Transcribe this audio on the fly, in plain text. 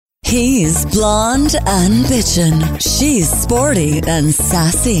He's blonde and bitchin'. She's sporty and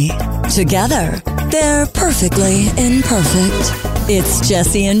sassy. Together, they're perfectly imperfect. It's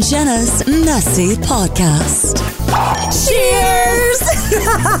Jesse and Jenna's Messy Podcast. Cheers!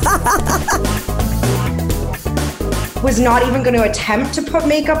 Was not even going to attempt to put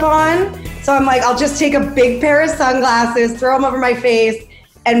makeup on. So I'm like, I'll just take a big pair of sunglasses, throw them over my face,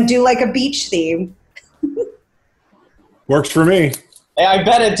 and do like a beach theme. Works for me. Hey, I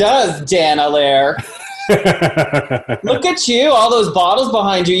bet it does, Dan Allaire. Look at you, all those bottles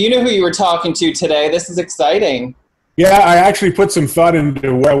behind you. You knew who you were talking to today. This is exciting. Yeah, I actually put some thought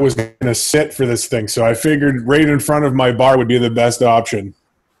into where I was going to sit for this thing, so I figured right in front of my bar would be the best option.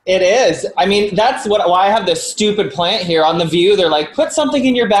 It is. I mean, that's why I have this stupid plant here on The View. They're like, put something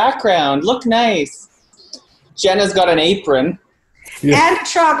in your background. Look nice. Jenna's got an apron. Yeah. And a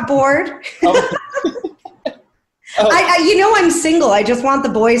chalkboard. Oh. You know I'm single. I just want the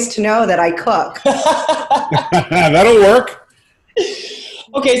boys to know that I cook. That'll work.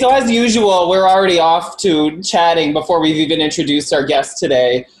 Okay, so as usual, we're already off to chatting before we've even introduced our guest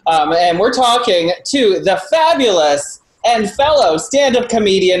today. And we're talking to the fabulous and fellow stand-up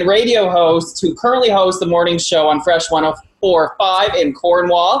comedian, radio host, who currently hosts the morning show on Fresh 104.5 in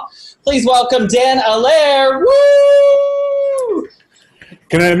Cornwall. Please welcome Dan Allaire. Woo!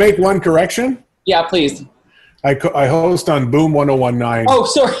 Can I make one correction? Yeah, please. I host on Boom 101.9. Oh,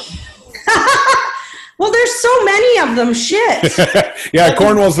 sorry. Well, there's so many of them. Shit. Yeah,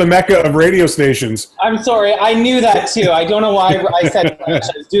 Cornwall's the mecca of radio stations. I'm sorry. I knew that, too. I don't know why I said French.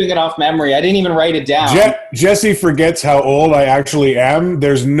 I was doing it off memory. I didn't even write it down. Jesse forgets how old I actually am.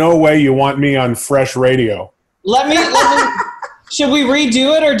 There's no way you want me on Fresh Radio. Let me should we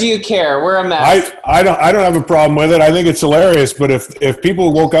redo it, or do you care? We're a mess. I don't have a problem with it. I think it's hilarious. But if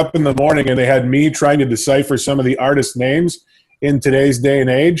people woke up in the morning and they had me trying to decipher some of the artist names in today's day and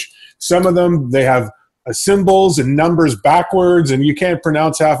age, some of them, they have symbols and numbers backwards, and you can't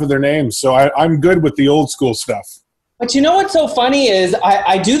pronounce half of their names. So I'm good with the old school stuff. But you know what's so funny is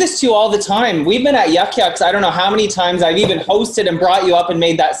I do this to you all the time. We've been at Yuck Yucks. I don't know how many times I've even hosted and brought you up and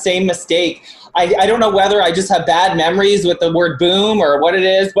made that same mistake. I don't know whether I just have bad memories with the word boom or what it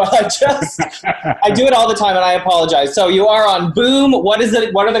is, but I do it all the time, and I apologize. So you are on Boom. What is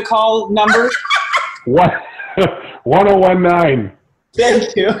it? What are the call numbers? 1019.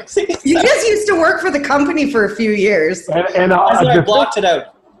 Thank you. You just used to work for the company for a few years. And I blocked it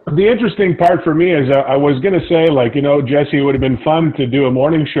out. The interesting part for me is I was going to say, like, you know, Jesse, it would have been fun to do a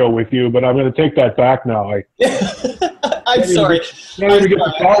morning show with you, but I'm going to take that back now. I'm sorry. Can't even get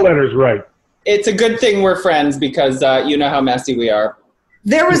the call letters right. It's a good thing we're friends because you know how messy we are.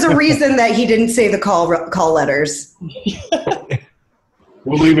 There was a reason that he didn't say the call letters.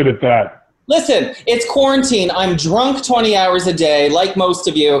 We'll leave it at that. Listen, it's quarantine. I'm drunk 20 hours a day, like most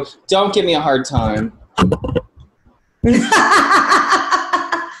of you. Don't give me a hard time.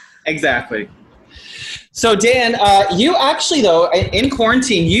 Exactly. So, Dan, you actually, though, in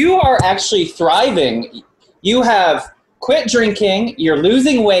quarantine, you are actually thriving. You have quit drinking. You're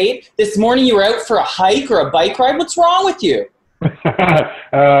losing weight. This morning you were out for a hike or a bike ride. What's wrong with you?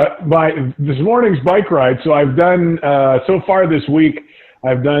 This morning's bike ride. So I've done, so far this week,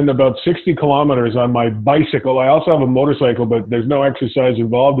 I've done about 60 kilometers on my bicycle. I also have a motorcycle, but there's no exercise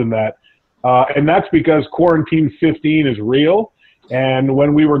involved in that. And that's because quarantine 15 is real. And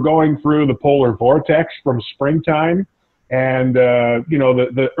when we were going through the polar vortex from springtime and, you know,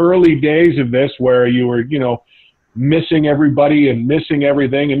 the early days of this where you were, you know, missing everybody and missing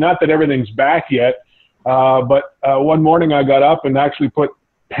everything, and not that everything's back yet, but one morning I got up and actually put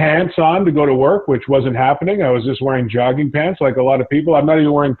pants on to go to work, which wasn't happening. I was just wearing jogging pants like a lot of people. I'm not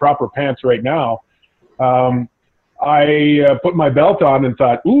even wearing proper pants right now. I put my belt on and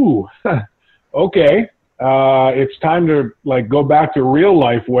thought, ooh, okay, it's time to like go back to real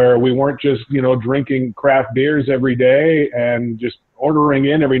life where we weren't just, you know, drinking craft beers every day and just ordering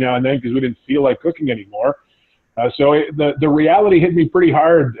in every now and then because we didn't feel like cooking anymore. So the reality hit me pretty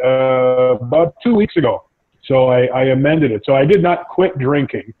hard about 2 weeks ago. So I amended it. So I did not quit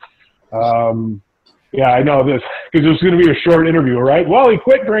drinking. Yeah, I know this because this is going to be a short interview, right? Well, he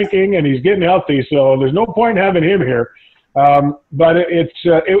quit drinking and he's getting healthy, so there's no point in having him here. But it's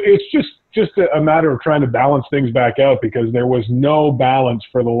just a matter of trying to balance things back out because there was no balance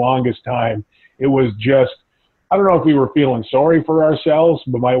for the longest time. It was just, I don't know if we were feeling sorry for ourselves,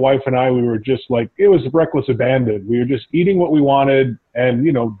 but my wife and I, we were just like, it was reckless abandon. We were just eating what we wanted and,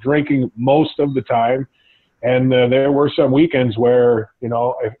 you know, drinking most of the time. And there were some weekends where, you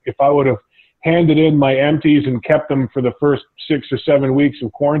know, if I would have handed in my empties and kept them for the first 6 or 7 weeks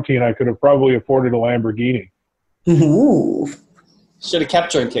of quarantine, I could have probably afforded a Lamborghini. Ooh. Should have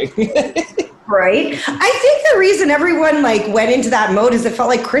kept drinking. Right? I think the reason everyone like went into that mode is it felt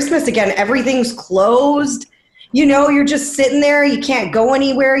like Christmas again. Everything's closed. You know, you're just sitting there. You can't go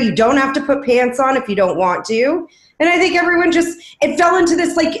anywhere. You don't have to put pants on if you don't want to. And I think everyone it fell into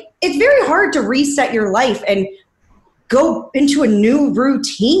this, like, it's very hard to reset your life and go into a new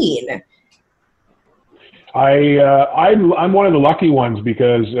routine. I'm one of the lucky ones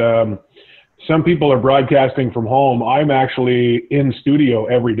because some people are broadcasting from home. I'm actually in studio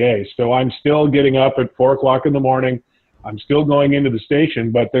every day. So I'm still getting up at 4 o'clock in the morning. I'm still going into the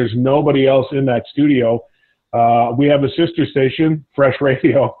station, but there's nobody else in that studio. We have a sister station, Fresh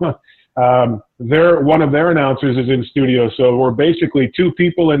Radio. One of their announcers is in studio. So we're basically two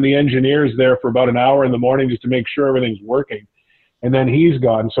people and the engineers there for about an hour in the morning just to make sure everything's working. And then he's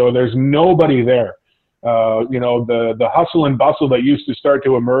gone. So there's nobody there. You know, the hustle and bustle that used to start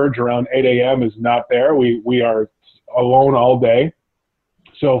to emerge around 8 a.m. is not there. We are alone all day.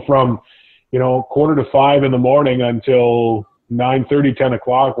 So from, you know, 4:45 in the morning until 9:30, 10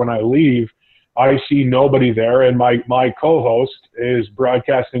 o'clock when I leave, I see nobody there. And my co-host is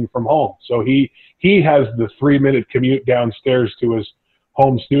broadcasting from home. So he has the 3-minute commute downstairs to his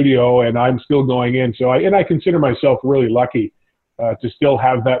home studio, and I'm still going in. So I consider myself really lucky to still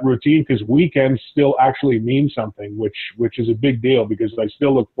have that routine, because weekends still actually mean something, which is a big deal because I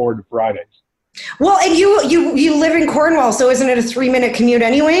still look forward to Fridays. Well, and you live in Cornwall, so isn't it a 3-minute commute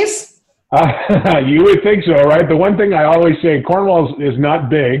anyways? You would think so, right? The one thing I always say, Cornwall is not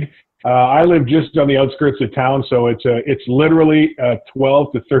big. I live just on the outskirts of town, so it's literally a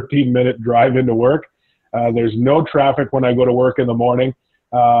 12 to 13-minute drive into work. There's no traffic when I go to work in the morning.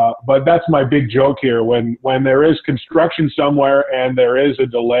 But that's my big joke here. When there is construction somewhere and there is a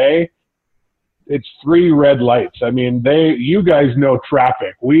delay, it's 3 red lights. I mean, you guys know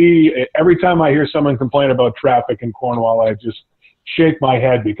traffic. Every time I hear someone complain about traffic in Cornwall, I just shake my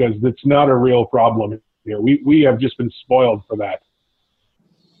head because it's not a real problem here. We have just been spoiled for that.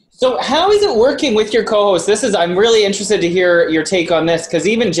 So how is it working with your co-host? I'm really interested to hear your take on this, because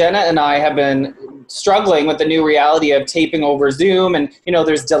even Jenna and I have been struggling with the new reality of taping over Zoom, and, you know,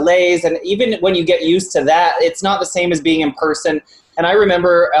 there's delays, and even when you get used to that, it's not the same as being in person. And I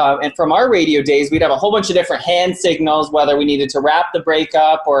remember, and from our radio days, we'd have a whole bunch of different hand signals, whether we needed to wrap the break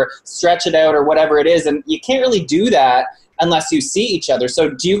up or stretch it out or whatever it is, and you can't really do that unless you see each other. So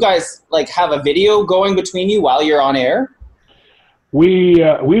do you guys like have a video going between you while you're on air?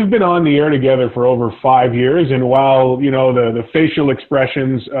 We've been on the air together for over 5 years, and while, you know, the facial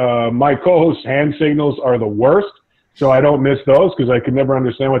expressions, my co-host's hand signals are the worst, so I don't miss those because I could never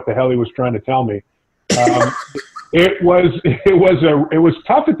understand what the hell he was trying to tell me. It was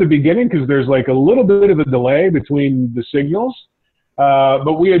tough at the beginning because there's like a little bit of a delay between the signals,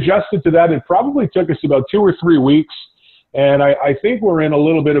 but we adjusted to that. It probably took us about 2 or 3 weeks, and I think we're in a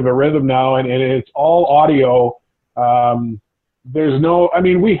little bit of a rhythm now, and it's all audio.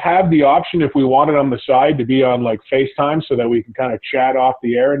 We have the option if we wanted on the side to be on like FaceTime so that we can kind of chat off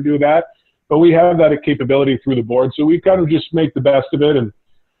the air and do that. But we have that capability through the board. So we kind of just make the best of it. And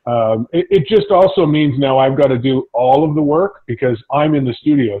it just also means now I've got to do all of the work because I'm in the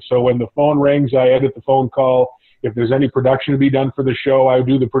studio. So when the phone rings, I edit the phone call. If there's any production to be done for the show, I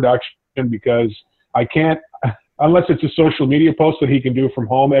do the production because I can't, unless it's a social media post that he can do from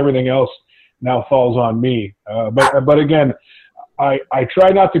home, everything else now falls on me. But again, I try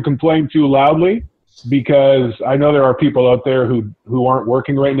not to complain too loudly because I know there are people out there who aren't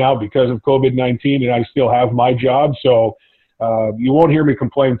working right now because of COVID-19, and I still have my job. So you won't hear me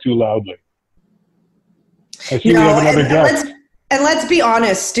complain too loudly. I see we have another guest. And let's be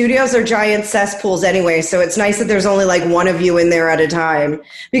honest, studios are giant cesspools anyway, so it's nice that there's only like one of you in there at a time.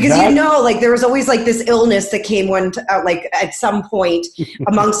 Because like there was always like this illness that came like at some point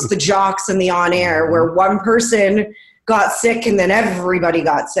amongst the jocks and the on-air where one person got sick and then everybody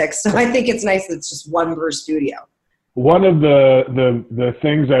got sick. So I think it's nice that it's just one per studio. One of the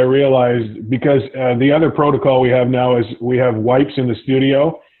things I realized, because the other protocol we have now is we have wipes in the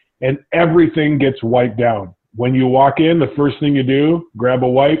studio and everything gets wiped down. When you walk in, the first thing you do, grab a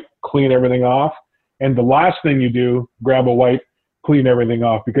wipe, clean everything off. And the last thing you do, grab a wipe, clean everything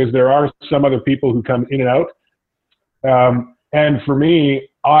off, because there are some other people who come in and out. And for me,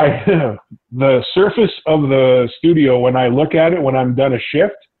 the surface of the studio, when I look at it, when I'm done a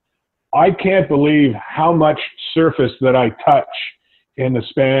shift, I can't believe how much surface that I touch in the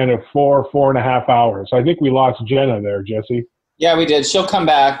span of 4.5 hours. I think we lost Jenna there, Jesse. Yeah, we did. She'll come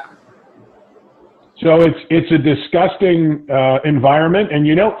back. So it's a disgusting environment, and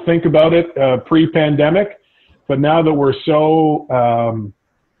you don't think about it pre-pandemic, but now that we're so,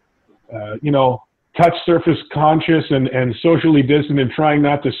 touch surface conscious and socially distant and trying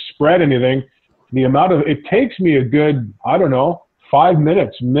not to spread anything, it takes me a good, I don't know, 5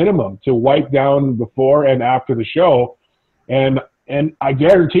 minutes minimum to wipe down before and after the show. And I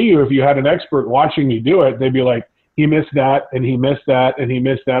guarantee you, if you had an expert watching me do it, they'd be like, he missed that, and he missed that, and he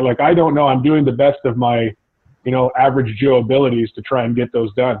missed that. Like, I don't know. I'm doing the best of my, average Joe abilities to try and get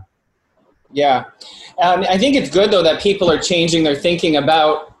those done. Yeah. I think it's good, though, that people are changing their thinking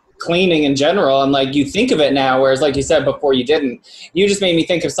about cleaning in general. And, like, you think of it now, whereas, like you said before, you didn't. You just made me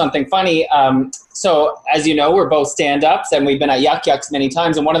think of something funny. So, as you know, we're both stand-ups, and we've been at Yuk Yuk's many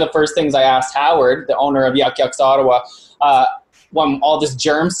times. And one of the first things I asked Howard, the owner of Yuk Yuk's Ottawa, when all this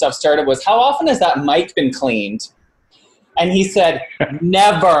germ stuff started, was, how often has that mic been cleaned? And he said,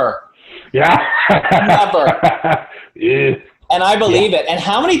 never. Yeah. Never. Yeah. And I believe it. And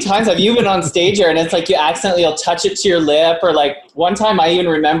how many times have you been on stage here and it's like you accidentally will touch it to your lip, or like one time I even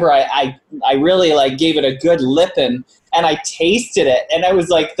remember I really like gave it a good lippin' and I tasted it and it was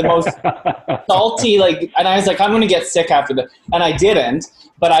like the most salty, like, and I was like, I'm going to get sick after this. And I didn't,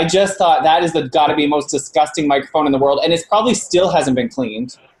 but I just thought that is got to be most disgusting microphone in the world. And it probably still hasn't been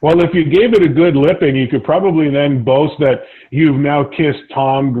cleaned. Well, if you gave it a good lipping, you could probably then boast that you've now kissed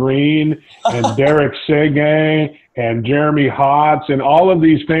Tom Green and Derek Seguin and Jeremy Hotz and all of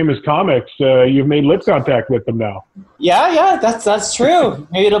these famous comics. You've made lip contact with them now. Yeah, that's true.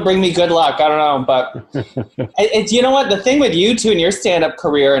 Maybe it'll bring me good luck. I don't know, but it's, you know what? The thing with you two and your stand-up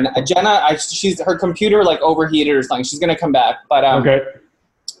career, and Jenna, her computer like overheated or something. She's gonna come back, but okay.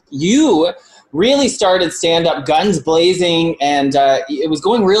 You really started stand-up guns blazing, and it was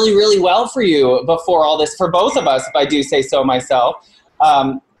going really, really well for you before all this, for both of us, if I do say so myself.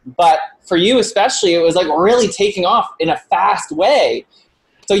 But for you especially, it was like really taking off in a fast way.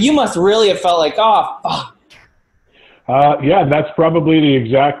 So you must really have felt like, oh, fuck. Yeah, that's probably the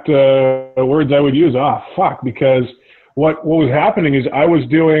exact words I would use. Ah, fuck, because what was happening is I was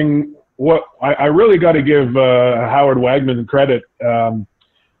doing what I really got to give Howard Wagman credit.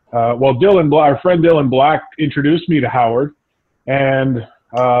 Well, our friend Dylan Black introduced me to Howard, and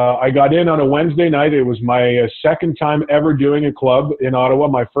I got in on a Wednesday night. It was my second time ever doing a club in Ottawa.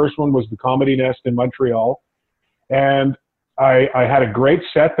 My first one was the Comedy Nest in Montreal, and I had a great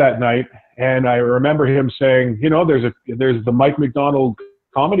set that night. And I remember him saying, there's the Mike McDonald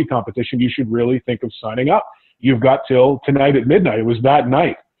comedy competition. You should really think of signing up. You've got till tonight at midnight. It was that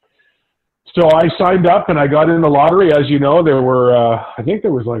night. So I signed up and I got in the lottery. As you know, there were, I think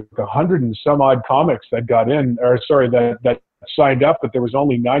there was like 100 and some odd comics that that signed up, but there was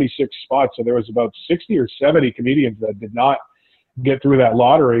only 96 spots. So there was about 60 or 70 comedians that did not get through that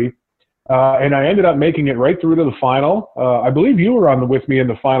lottery. And I ended up making it right through to the final. I believe you were with me in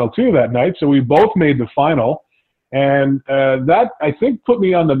the final too that night. So we both made the final. And that, I think, put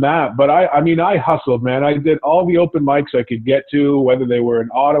me on the map. But I hustled, man. I did all the open mics I could get to, whether they were in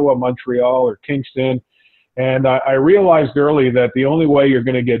Ottawa, Montreal, or Kingston. And I realized early that the only way you're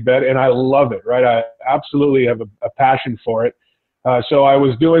going to get better, and I love it, right? I absolutely have a passion for it. So I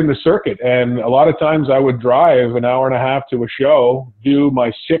was doing the circuit, and a lot of times I would drive an hour and a half to a show, do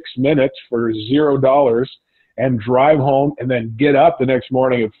my 6 minutes for $0, and drive home, and then get up the next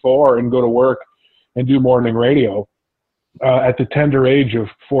morning at 4 and go to work and do morning radio at the tender age of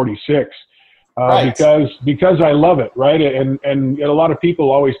 46. Right. Because I love it, right? And a lot of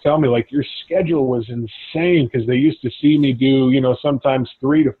people always tell me, like, your schedule was insane, because they used to see me do, sometimes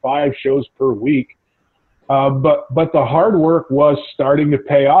 3 to 5 shows per week. But the hard work was starting to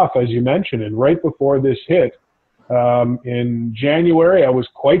pay off, as you mentioned. And right before this hit, in January, I was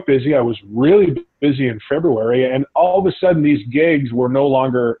quite busy. I was really busy in February. And all of a sudden, these gigs were no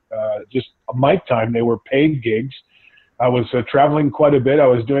longer just a mic time. They were paid gigs. I was traveling quite a bit. I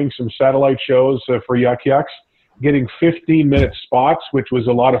was doing some satellite shows for Yuk Yuk's, getting 15-minute spots, which was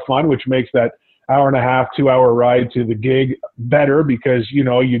a lot of fun, which makes that hour and a half, 2-hour ride to the gig better, because,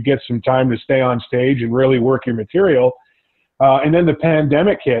 you get some time to stay on stage and really work your material. And then the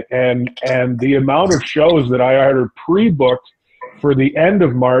pandemic hit, and the amount of shows that I had pre-booked for the end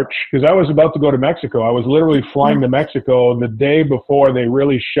of March, because I was about to go to Mexico. I was literally flying to Mexico the day before they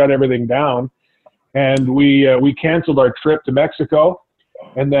really shut everything down. And we canceled our trip to Mexico.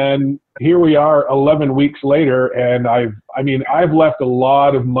 And then here we are 11 weeks later, and I've left a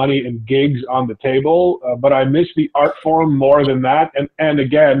lot of money and gigs on the table, but I miss the art form more than that. And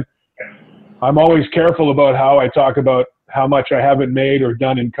again, I'm always careful about how I talk about how much I haven't made or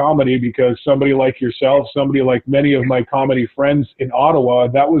done in comedy, because somebody like yourself, somebody like many of my comedy friends in Ottawa,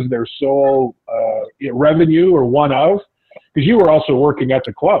 that was their sole revenue, or one of, because you were also working at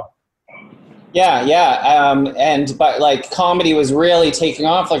the club. But like comedy was really taking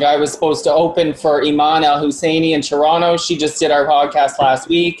off. Like I was supposed to open for Iman El Husseini in Toronto. She just did our podcast last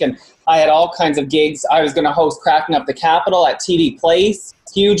week, and I had all kinds of gigs. I was going to host Cracking Up the Capitol at TD Place,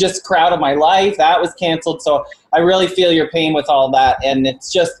 hugest crowd of my life. That was canceled. So I really feel your pain with all that, and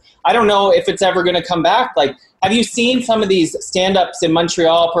it's just, I don't know if it's ever going to come back. Like, have you seen some of these stand-ups in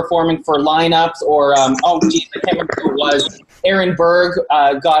Montreal performing for lineups or, I can't remember who it was. Aaron Berg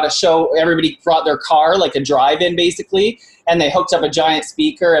got a show, everybody brought their car, like a drive-in basically, and they hooked up a giant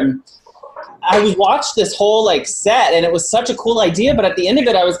speaker. And I watched this whole like set, and it was such a cool idea, but at the end of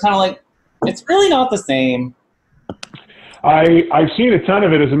it, I was kind of like, it's really not the same. I've seen a ton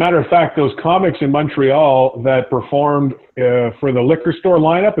of it. As a matter of fact, those comics in Montreal that performed for the liquor store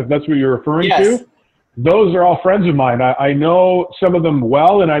lineup, if that's what you're referring to, those are all friends of mine. I know some of them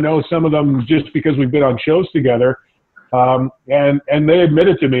well, and I know some of them just because we've been on shows together. And they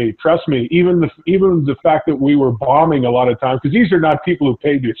admitted to me, trust me, even the fact that we were bombing a lot of times, because these are not people who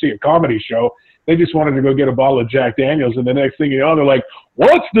paid to see a comedy show. They just wanted to go get a bottle of Jack Daniels, and the next thing you know, they're like,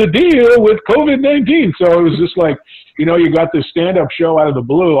 what's the deal with COVID-19? So it was just like, you know, you got this stand-up show out of the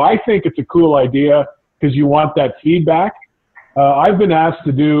blue. I think it's a cool idea because you want that feedback. I've been asked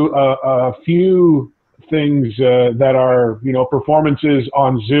to do a few things that are, you know, performances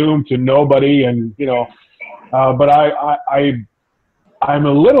on Zoom to nobody, and, you know, but I'm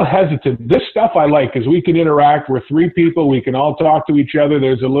a little hesitant. This stuff I like because we can interact. We're three people. We can all talk to each other.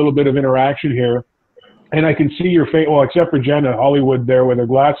 There's a little bit of interaction here. And I can see your face, well, except for Jenna Hollywood there with her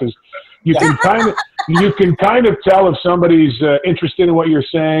glasses. You can kind of tell if somebody's interested in what you're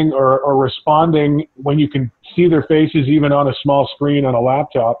saying or responding when you can see their faces even on a small screen on a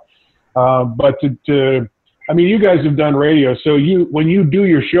laptop. But I mean, you guys have done radio, so when you do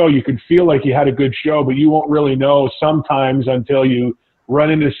your show, you can feel like you had a good show, but you won't really know sometimes until you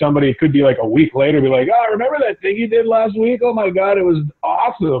run into somebody. It could be like a week later, be like, oh, remember that thing you did last week? Oh my God, it was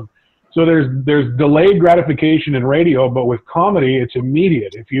awesome. So there's delayed gratification in radio, but with comedy, it's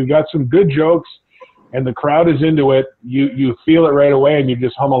immediate. If you've got some good jokes and the crowd is into it, you feel it right away and you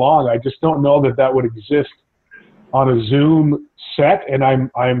just hum along. I just don't know that would exist on a Zoom set, and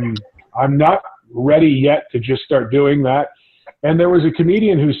I'm not ready yet to just start doing that. And there was a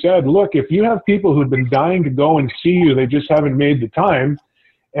comedian who said, look, if you have people who've been dying to go and see you, they just haven't made the time,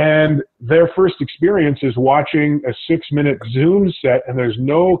 and their first experience is watching a 6-minute Zoom set, and there's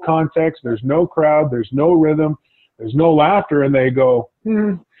no context, there's no crowd, there's no rhythm, there's no laughter, and they go,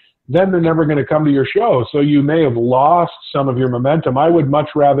 then they're never going to come to your show. So you may have lost some of your momentum. I would much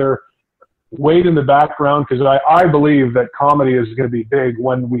rather wait in the background, because I believe that comedy is going to be big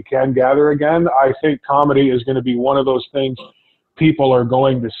when we can gather again. I think comedy is going to be one of those things people are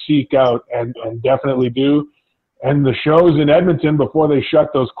going to seek out and definitely do. And the shows in Edmonton, before they shut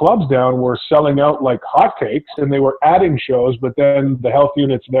those clubs down, were selling out like hotcakes, and they were adding shows, but then the health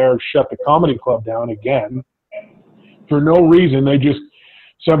units there shut the comedy club down again for no reason. They just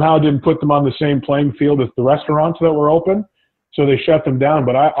somehow didn't put them on the same playing field as the restaurants that were open. So they shut them down.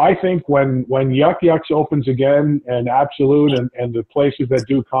 But I think when Yuck Yucks opens again, and Absolute and the places that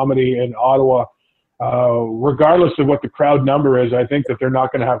do comedy in Ottawa, regardless of what the crowd number is, I think that they're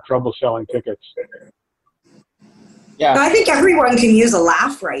not going to have trouble selling tickets. Yeah. I think everyone can use a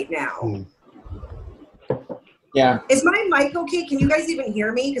laugh right now. Yeah. Is my mic okay? Can you guys even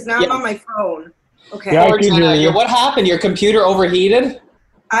hear me? Because now I'm on my phone. Okay. Yeah, I can hear you. What happened? Your computer overheated?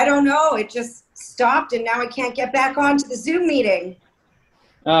 I don't know. It just stopped, and now I can't get back onto the Zoom meeting.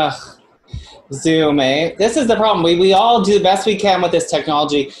 Ugh. Zoom, eh? This is the problem. We all do the best we can with this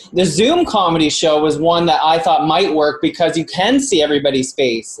technology. The Zoom comedy show was one that I thought might work because you can see everybody's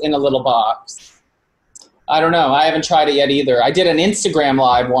face in a little box. I don't know. I haven't tried it yet either. I did an Instagram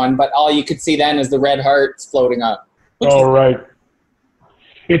live one, but all you could see then is the red hearts floating up. Oh, right.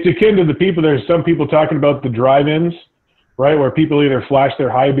 It's akin to the people, there's some people talking about the drive-ins, right, where people either flash their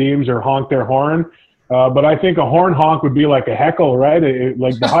high beams or honk their horn. But I think a horn honk would be like a heckle, right?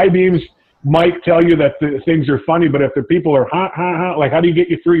 Like the high beams might tell you that things are funny, but if the people are like, how do you get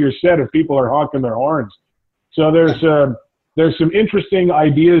you through your set if people are honking their horns? So there's some interesting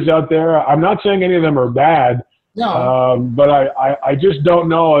ideas out there. I'm not saying any of them are bad, but I just don't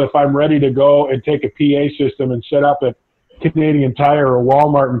know if I'm ready to go and take a PA system and set up at Canadian Tire or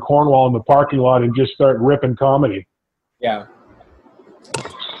Walmart in Cornwall in the parking lot and just start ripping comedy. Yeah.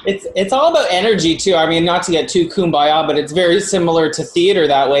 It's all about energy too. I mean, not to get too kumbaya, but it's very similar to theater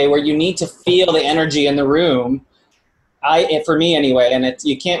that way, where you need to feel the energy in the room. For me anyway, and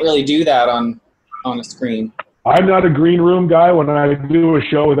you can't really do that on a screen. I'm not a green room guy. When I do a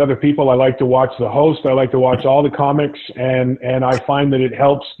show with other people, I like to watch the host. I like to watch all the comics, and I find that it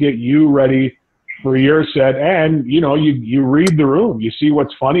helps get you ready for your set, and you read the room, you see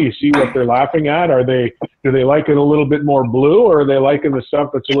what's funny, you see what they're laughing at. Do they like it a little bit more blue, or are they liking the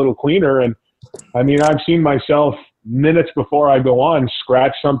stuff that's a little cleaner? And I mean, I've seen myself minutes before I go on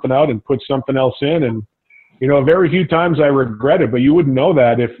scratch something out and put something else in, and very few times I regret it, but you wouldn't know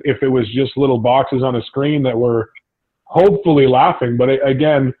that if it was just little boxes on a screen that were hopefully laughing. But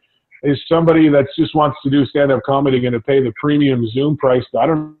again, is somebody that just wants to do stand-up comedy going to pay the premium Zoom price? I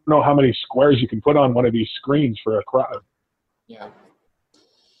don't know how many squares you can put on one of these screens for a crowd. Yeah.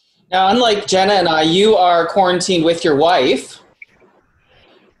 Now, unlike Jenna and I, you are quarantined with your wife.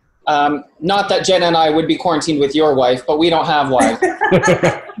 Not that Jenna and I would be quarantined with your wife, but we don't have wives.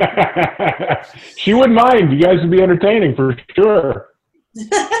 She wouldn't mind. You guys would be entertaining for sure.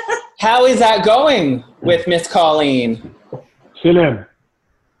 How is that going with Miss Colleen? Celine.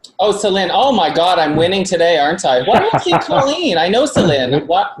 Oh, Celine. Oh, my God. I'm winning today, aren't I? Why do I say Colleen? I know Celine.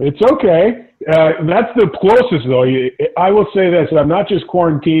 What? It's okay. That's the closest, though. I will say this. I'm not just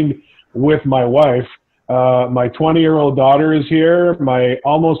quarantined with my wife. My 20-year-old daughter is here. My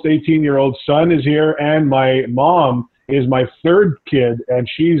almost 18-year-old son is here. And my mom is my third kid, and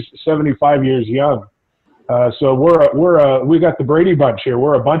she's 75 years young. So we got the Brady Bunch here.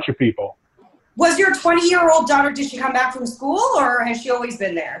 We're a bunch of people. Was your 20-year-old daughter, did she come back from school, or has she always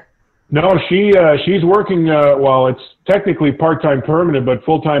been there? No, she's working, well, it's technically part-time permanent, but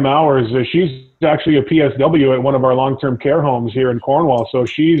full-time hours. She's actually a PSW at one of our long-term care homes here in Cornwall. So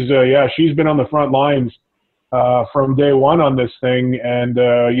she's been on the front lines from day one on this thing, and,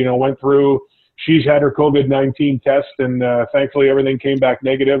 went through. She's had her COVID-19 test, and thankfully everything came back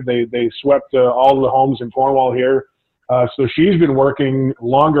negative. They swept all the homes in Cornwall here. So she's been working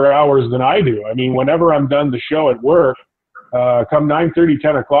longer hours than I do. I mean, whenever I'm done the show at work, come 9:30,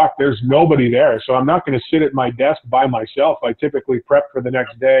 10 o'clock, there's nobody there. So I'm not going to sit at my desk by myself. I typically prep for the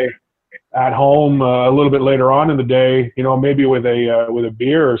next day at home a little bit later on in the day, maybe with a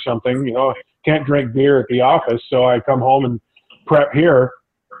beer or something. Can't drink beer at the office, so I come home and prep here.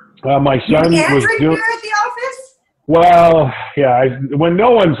 My son was drink beer at the office? Well, yeah, when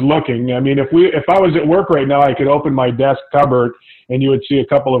no one's looking. I mean, if I was at work right now, I could open my desk cupboard and you would see a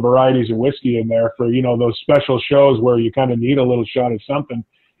couple of varieties of whiskey in there for, those special shows where you kind of need a little shot of something,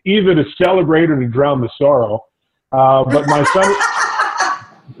 either to celebrate or to drown the sorrow. But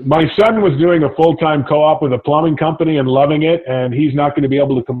my son was doing a full-time co-op with a plumbing company and loving it, and he's not going to be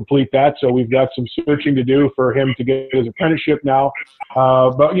able to complete that. So we've got some searching to do for him to get his apprenticeship now.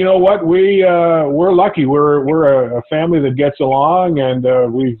 But you know what? We're lucky. We're a family that gets along, and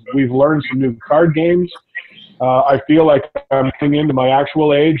we've learned some new card games. I feel like I'm coming into my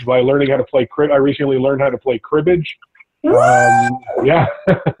actual age by learning how to play I recently learned how to play cribbage. Yeah,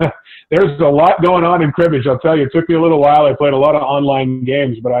 there's a lot going on in cribbage. I'll tell you, it took me a little while. I played a lot of online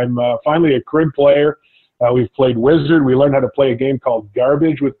games, but I'm finally a crib player. We've played Wizard. We learned how to play a game called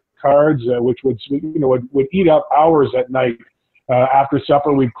Garbage with cards, which would eat up hours at night. After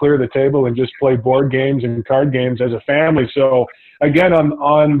supper, we'd clear the table and just play board games and card games as a family. So again,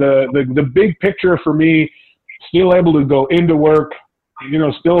 on the big picture for me, still able to go into work,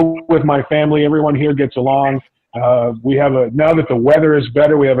 still with my family. Everyone here gets along. We have now that the weather is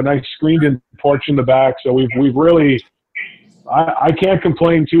better, we have a nice screened-in porch in the back. So we've really, I can't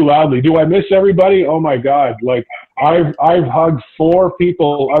complain too loudly. Do I miss everybody? Oh my God! Like I've hugged 4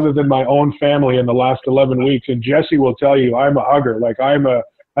 people other than my own family in the last 11 weeks, and Jesse will tell you I'm a hugger. Like I'm an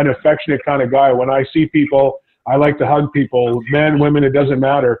affectionate kind of guy. When I see people, I like to hug people, men, women, it doesn't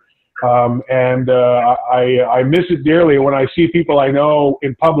matter. I miss it dearly when I see people I know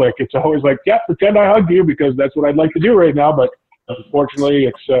in public. It's always like, yeah, pretend I hugged you because that's what I'd like to do right now. But unfortunately,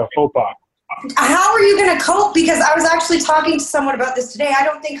 it's faux pas. How are you going to cope? Because I was actually talking to someone about this today. I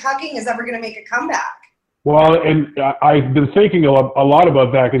don't think hugging is ever going to make a comeback. Well, and I've been thinking a lot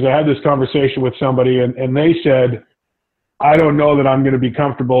about that because I had this conversation with somebody and they said, I don't know that I'm going to be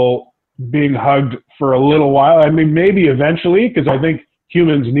comfortable being hugged for a little while. I mean, maybe eventually, because I think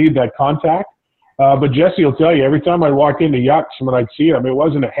humans need that contact. But Jesse will tell you, every time I walk into Yucks when I'd see him, it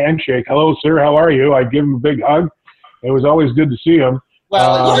wasn't a handshake. Hello, sir, how are you? I'd give him a big hug. It was always good to see him.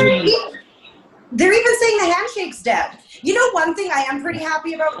 Well, they're even saying the handshake's dead. You know, one thing I am pretty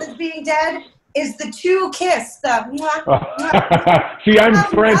happy about this being dead is the 2 kiss. The see, I'm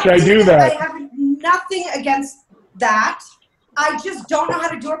French. I do that. I have nothing against that. I just don't know how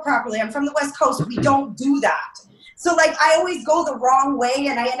to do it properly. I'm from the West Coast. We don't do that. So, like, I always go the wrong way,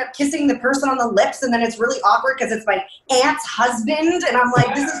 and I end up kissing the person on the lips, and then it's really awkward because it's my aunt's husband, and I'm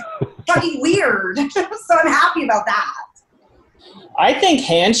like, this is fucking weird. So I'm happy about that. I think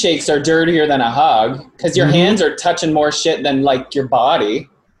handshakes are dirtier than a hug because your hands are touching more shit than, like, your body.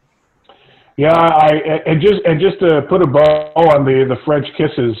 Yeah, and just to put a bow on the French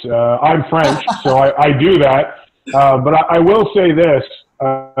kisses, I'm French, so I do that. But I will say this: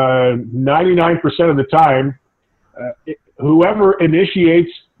 99% of the time, whoever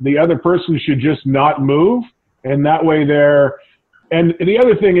initiates the other person should just not move, and that way they're. And the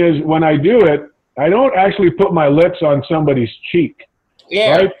other thing is, when I do it, I don't actually put my lips on somebody's cheek.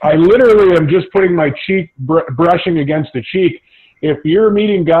 Yeah. Right? I literally am just putting my cheek, brushing against the cheek. If you're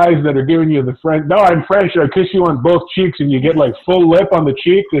meeting guys that are giving you the French, no, I'm French, I kiss you on both cheeks, and you get like full lip on the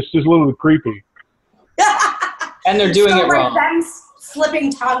cheek, this is a little creepy. And they're doing it wrong. Them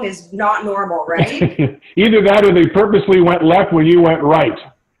slipping tongue is not normal, right? Either that or they purposely went left when you went right.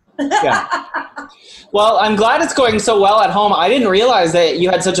 Yeah. Well, I'm glad it's going so well at home. I didn't realize that you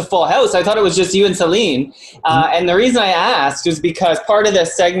had such a full house. I thought it was just you and Celine. And the reason I asked is because part of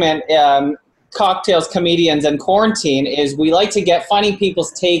this segment, Cocktails, Comedians, and Quarantine, is we like to get funny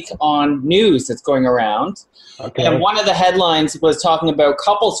people's take on news that's going around. Okay. And one of the headlines was talking about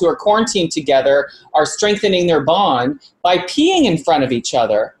couples who are quarantined together are strengthening their bond by peeing in front of each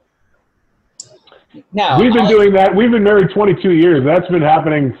other. Now, we've been doing that. We've been married 22 years. That's been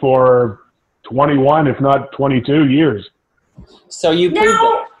happening for 21, if not 22 years. So you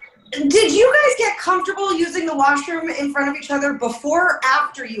now, did you guys get comfortable using the washroom in front of each other before or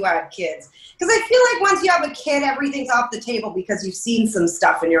after you had kids? Because I feel like once you have a kid, everything's off the table because you've seen some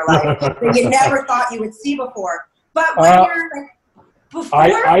stuff in your life that you never thought you would see before. But when you're like, before?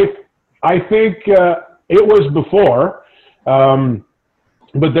 I think it was before.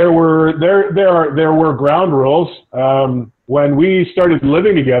 But there were ground rules when we started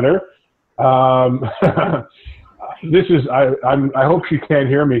living together. This is I hope she can't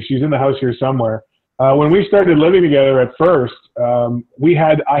hear me. She's in the house here somewhere. When we started living together at first, I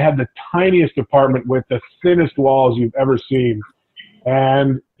had the tiniest apartment with the thinnest walls you've ever seen,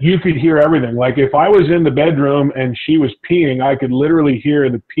 and you could hear everything. Like if I was in the bedroom and she was peeing, I could literally hear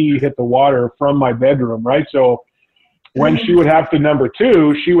the pee hit the water from my bedroom. Right, so. When she would have to number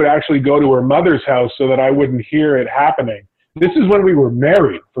two, she would actually go to her mother's house so that I wouldn't hear it happening. This is when we were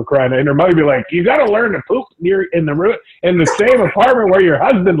married, for crying out. And her mother would be like, "You got to learn to poop in the same apartment where your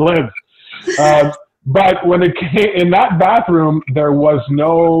husband lives." But when it came in that bathroom, there was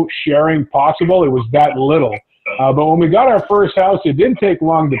no sharing possible. It was that little. But when we got our first house, it didn't take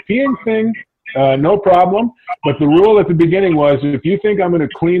long. The peeing thing, no problem. But the rule at the beginning was, if you think I'm going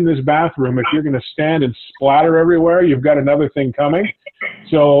to clean this bathroom, if you're going to stand and splatter everywhere, you've got another thing coming.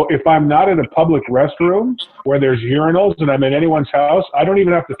 So if I'm not in a public restroom where there's urinals and I'm in anyone's house, I don't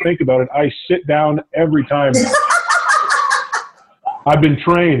even have to think about it. I sit down every time. I've been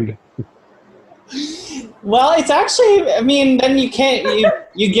trained. Well, it's actually, I mean, then you can't,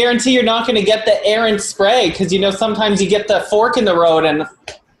 you guarantee you're not going to get the errant spray because, you know, sometimes you get the fork in the road and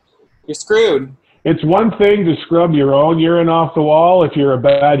you're screwed. It's one thing to scrub your own urine off the wall if you're a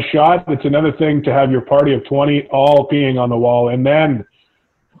bad shot. It's another thing to have your party of 20 all peeing on the wall and then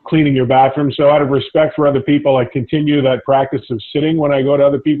cleaning your bathroom. So out of respect for other people, I continue that practice of sitting when I go to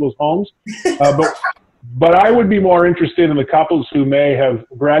other people's homes. But I would be more interested in the couples who may have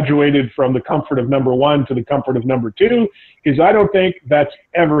graduated from the comfort of number one to the comfort of number two, because I don't think that's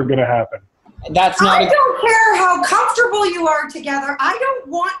ever going to happen. That's not. I don't care how comfortable you are together. I don't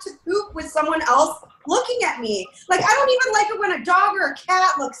want to poop with someone else looking at me. Like, I don't even like it when a dog or a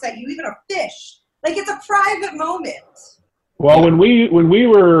cat looks at you, even a fish. Like, it's a private moment. Well,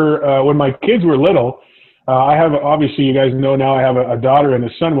 when my kids were little, I have, obviously you guys know now I have a daughter and a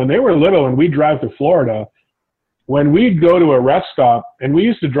son. When they were little and we'd drive to Florida, when we'd go to a rest stop, and we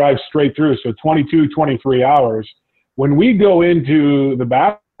used to drive straight through, so 22, 23 hours, when we go into the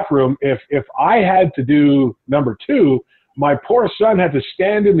bathroom, if I had to do number two, my poor son had to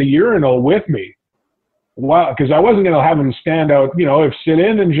stand in the urinal with me. Wow, because I wasn't going to have him stand out. You know, if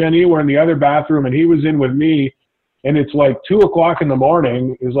Celine and Jenny were in the other bathroom and he was in with me, and it's like 2 o'clock in the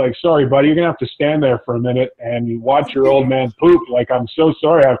morning, it's like, sorry, buddy, you're going to have to stand there for a minute and watch your old man poop. Like, I'm so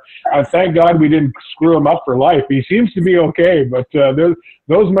sorry. I thank God we didn't screw him up for life. He seems to be okay, but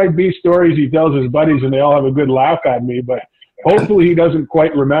those might be stories he tells his buddies, and they all have a good laugh at me, but hopefully he doesn't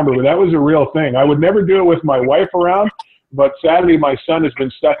quite remember. But that was a real thing. I would never do it with my wife around, but sadly my son has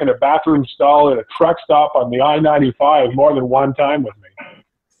been stuck in a bathroom stall at a truck stop on the I-95 more than one time with me.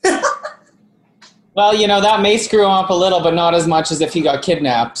 Well, you know, that may screw him up a little, but not as much as if he got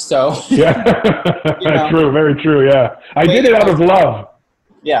kidnapped. So yeah, you know. True, very true. Yeah, I did it out of love.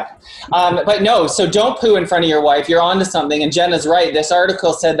 Yeah. But no, so don't poo in front of your wife. You're onto something. And Jenna's right. This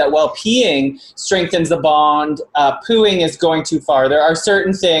article said that while peeing strengthens the bond, pooing is going too far. There are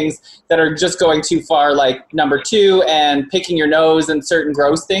certain things that are just going too far, like number 2 and picking your nose and certain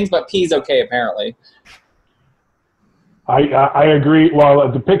gross things, but pee's okay, apparently. I agree.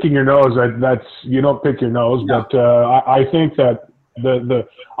 Well, the picking your nose, that's, you don't pick your nose, No. but I think that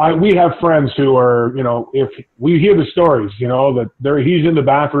we have friends who are, you know, if we hear the stories, you know, that he's in the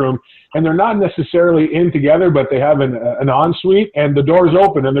bathroom and they're not necessarily in together, but they have an ensuite and the door's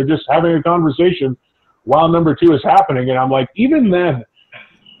open and they're just having a conversation while number 2 is happening. And I'm like, even then,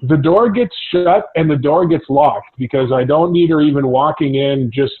 the door gets shut and the door gets locked because I don't need her even walking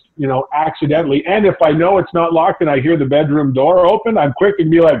in just, you know, accidentally. And if I know it's not locked and I hear the bedroom door open, I'm quick and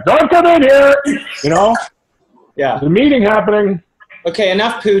be like, don't come in here, you know? Yeah. There's a meeting happening. Okay,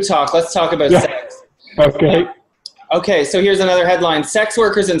 enough poo talk. Let's talk about sex. Okay. Okay, so here's another headline. Sex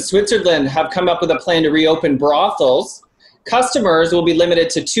workers in Switzerland have come up with a plan to reopen brothels. Customers will be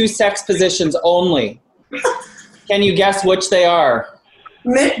limited to 2 sex positions only. Can you guess which they are?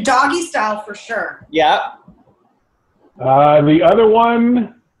 Doggy style for sure. Yeah. The other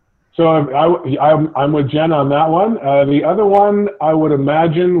one, so I'm with Jen on that one. The other one I would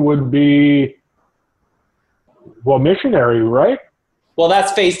imagine would be, well, missionary, right? Well,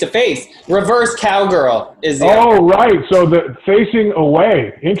 that's face-to-face. Reverse cowgirl is the Oh, right. So the facing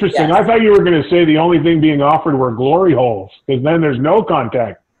away. Interesting. Yes. I thought you were going to say the only thing being offered were glory holes, because then there's no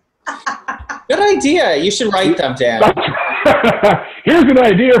contact. Good idea. You should write them, Dan. Here's an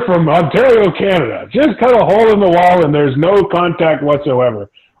idea from Ontario, Canada. Just cut a hole in the wall and there's no contact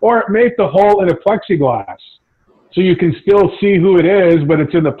whatsoever. Or make the hole in a plexiglass so you can still see who it is, but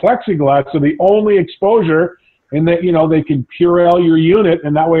it's in the plexiglass, so the only exposure, and that, you know, they can Purell your unit,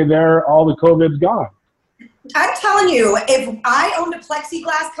 and that way all the COVID's gone. I'm telling you, if I owned a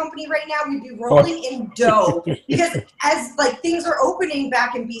plexiglass company right now, we'd be rolling in dough. Because as like things are opening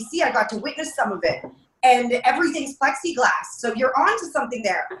back in BC, I got to witness some of it. And everything's plexiglass. So you're onto something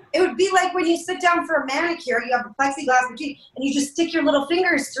there. It would be like when you sit down for a manicure, you have a plexiglass machine, and you just stick your little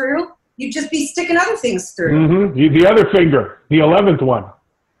fingers through. You'd just be sticking other things through. Mm-hmm. The other finger, the 11th one.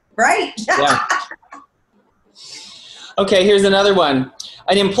 Right? Yeah. Okay, here's another one.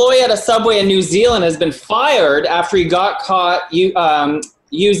 An employee at a Subway in New Zealand has been fired after he got caught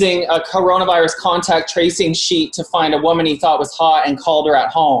using a coronavirus contact tracing sheet to find a woman he thought was hot and called her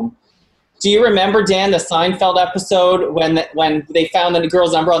at home. Do you remember, Dan, the Seinfeld episode when they found the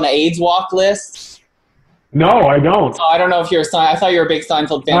girl's number on the AIDS walk list? No, I don't. So I don't know if you're I thought you were a big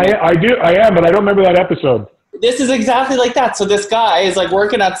Seinfeld fan. I do. I am, but I don't remember that episode. This is exactly like that. So this guy is like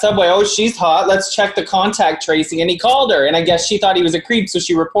working at Subway. Oh, she's hot. Let's check the contact tracing. And he called her. And I guess she thought he was a creep, so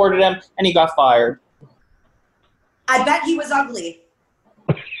she reported him, and he got fired. I bet he was ugly.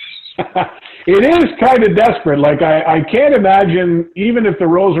 It is kind of desperate. Like, I can't imagine, even if the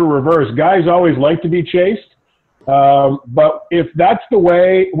roles are reversed, guys always like to be chased. But if that's the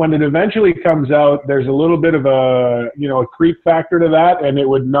way, when it eventually comes out, there's a little bit of a creep factor to that, and it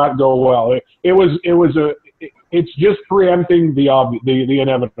would not go well. It's just preempting the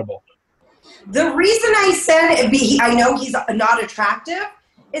inevitable. The reason I said I know he's not attractive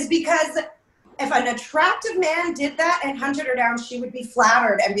is because if an attractive man did that and hunted her down, she would be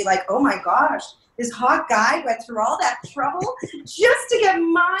flattered and be like, oh my gosh, this hot guy went through all that trouble just to get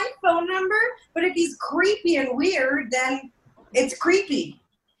my phone number. But if he's creepy and weird, then it's creepy.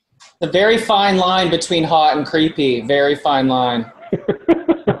 The very fine line between hot and creepy. Very fine line.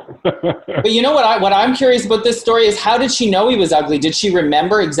 But you know what I'm curious about this story is, how did she know he was ugly? Did she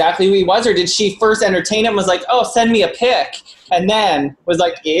remember exactly who he was, or did she first entertain him, was like, oh, send me a pic, and then was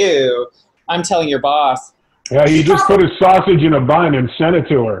like, ew, I'm telling your boss. Yeah, he just put his sausage in a bun and sent it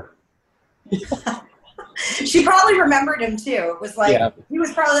to her. She probably remembered him too. It was like, Yeah. He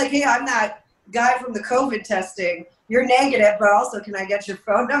was probably like, hey, I'm that guy from the COVID testing. You're negative, but also can I get your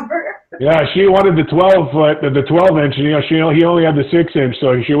phone number? Yeah, she wanted the 12-inch, and he only had the 6-inch,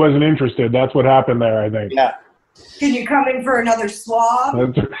 so she wasn't interested. That's what happened there, I think. Yeah. Can you come in for another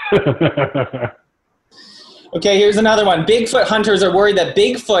swab? Okay, here's another one. Bigfoot hunters are worried that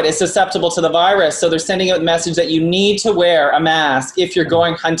Bigfoot is susceptible to the virus, so they're sending out a message that you need to wear a mask if you're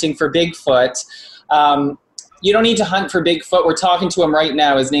going hunting for Bigfoot. You don't need to hunt for Bigfoot. We're talking to him right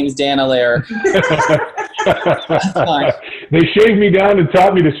now. His name's Dan Allaire. They shaved me down and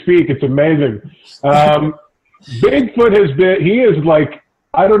taught me to speak. It's amazing. Bigfoot he is like,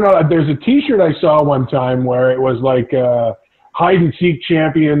 I don't know, there's a t-shirt I saw one time where it was like hide and seek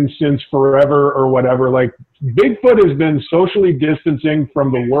champion since forever or whatever. Like, Bigfoot has been socially distancing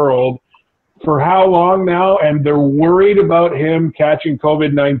from the world for how long now, and they're worried about him catching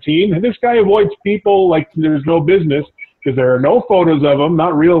COVID-19. And this guy avoids people like there's no business because there are no photos of him,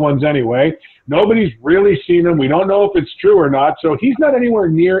 not real ones anyway. Nobody's really seen him. We don't know if it's true or not. So he's not anywhere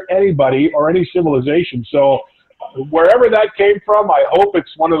near anybody or any civilization. So wherever that came from, I hope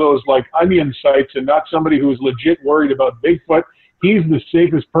it's one of those like onion sites and not somebody who's legit worried about Bigfoot. He's the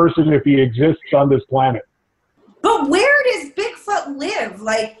safest person if he exists on this planet. But where does Bigfoot live?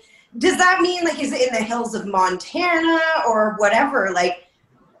 Like, does that mean, like, is it in the hills of Montana or whatever? Like,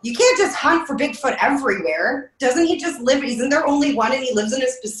 you can't just hunt for Bigfoot everywhere. Doesn't he just live, isn't there only one and he lives in a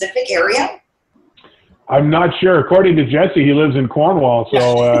specific area? I'm not sure. According to Jesse, he lives in Cornwall.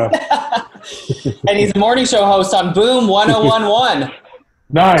 So, and he's a morning show host on Boom 1011.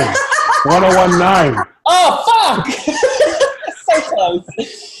 1019. Oh, fuck! So close.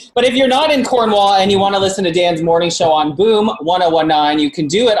 But if you're not in Cornwall and you want to listen to Dan's morning show on Boom 1019, you can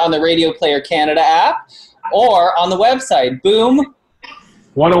do it on the Radio Player Canada app or on the website,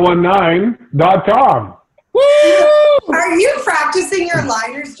 boom1019.com. Woo! Are you practicing your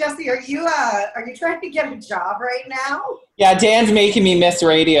liners, Jesse? Are you trying to get a job right now? Yeah, Dan's making me miss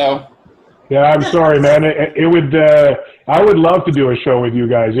radio. Yeah, I'm sorry, man. It would. I would love to do a show with you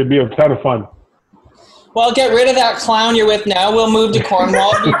guys. It'd be a ton of fun. Well, get rid of that clown you're with now. We'll move to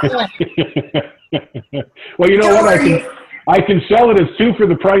Cornwall. Well, you know what? I can sell it as 2 for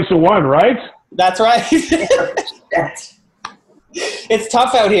the price of 1, right? That's right. It's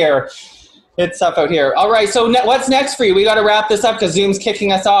tough out here. It's tough out here. All right, so what's next for you? We got to wrap this up because Zoom's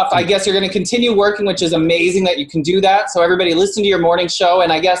kicking us off. I guess you're going to continue working, which is amazing that you can do that. So everybody listen to your morning show,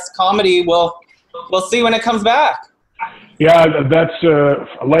 and I guess comedy, we'll see when it comes back. Yeah, that's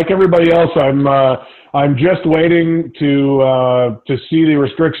like everybody else. I'm just waiting to see the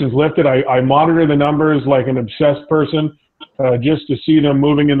restrictions lifted. I monitor the numbers like an obsessed person just to see them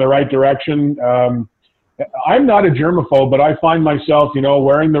moving in the right direction. I'm not a germaphobe, but I find myself,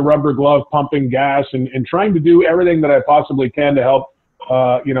 wearing the rubber glove, pumping gas, and trying to do everything that I possibly can to help,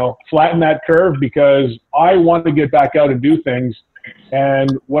 flatten that curve because I want to get back out and do things.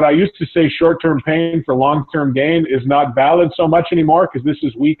 And what I used to say, short-term pain for long-term gain, is not valid so much anymore because this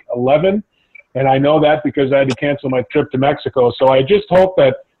is week 11. And I know that because I had to cancel my trip to Mexico. So I just hope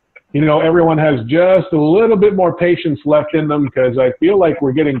that, everyone has just a little bit more patience left in them because I feel like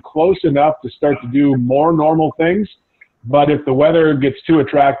we're getting close enough to start to do more normal things. But if the weather gets too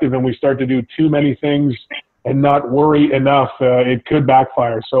attractive and we start to do too many things and not worry enough, it could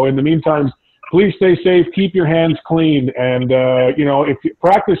backfire. So in the meantime, please stay safe, keep your hands clean, and, if you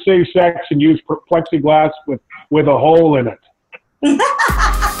practice safe sex and use plexiglass with a hole in it.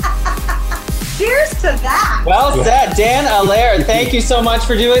 Cheers to that. Well said. Dan Allaire, thank you so much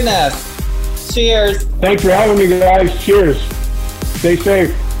for doing this. Cheers. Thanks for having me, guys. Cheers. Stay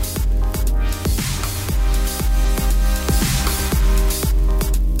safe.